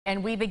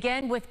And we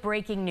begin with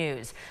breaking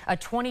news. A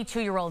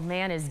 22-year-old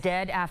man is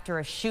dead after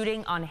a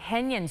shooting on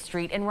Henion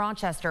Street in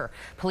Rochester.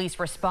 Police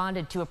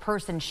responded to a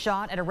person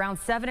shot at around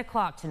 7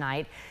 o'clock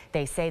tonight.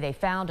 They say they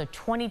found a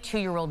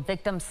 22-year-old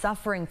victim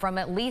suffering from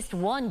at least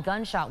one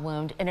gunshot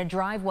wound in a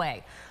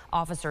driveway.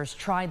 Officers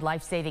tried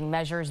life-saving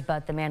measures,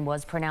 but the man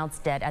was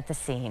pronounced dead at the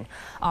scene.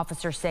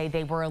 Officers say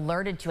they were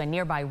alerted to a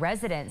nearby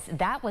residence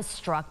that was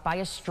struck by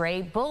a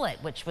stray bullet,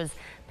 which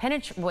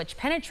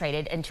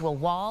penetrated into a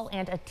wall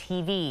and a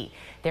TV.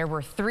 There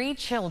were 3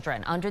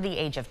 children under the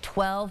age of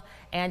 12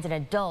 and an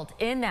adult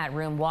in that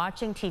room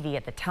watching TV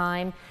at the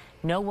time.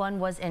 No one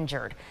was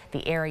injured.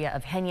 The area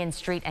of Henion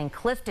Street and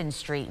Clifton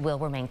Street will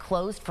remain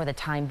closed for the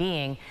time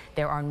being.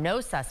 There are no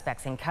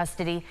suspects in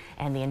custody,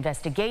 and the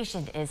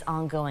investigation is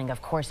ongoing.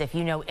 Of course, if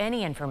you know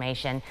any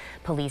information,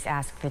 police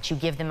ask that you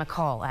give them a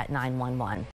call at 911.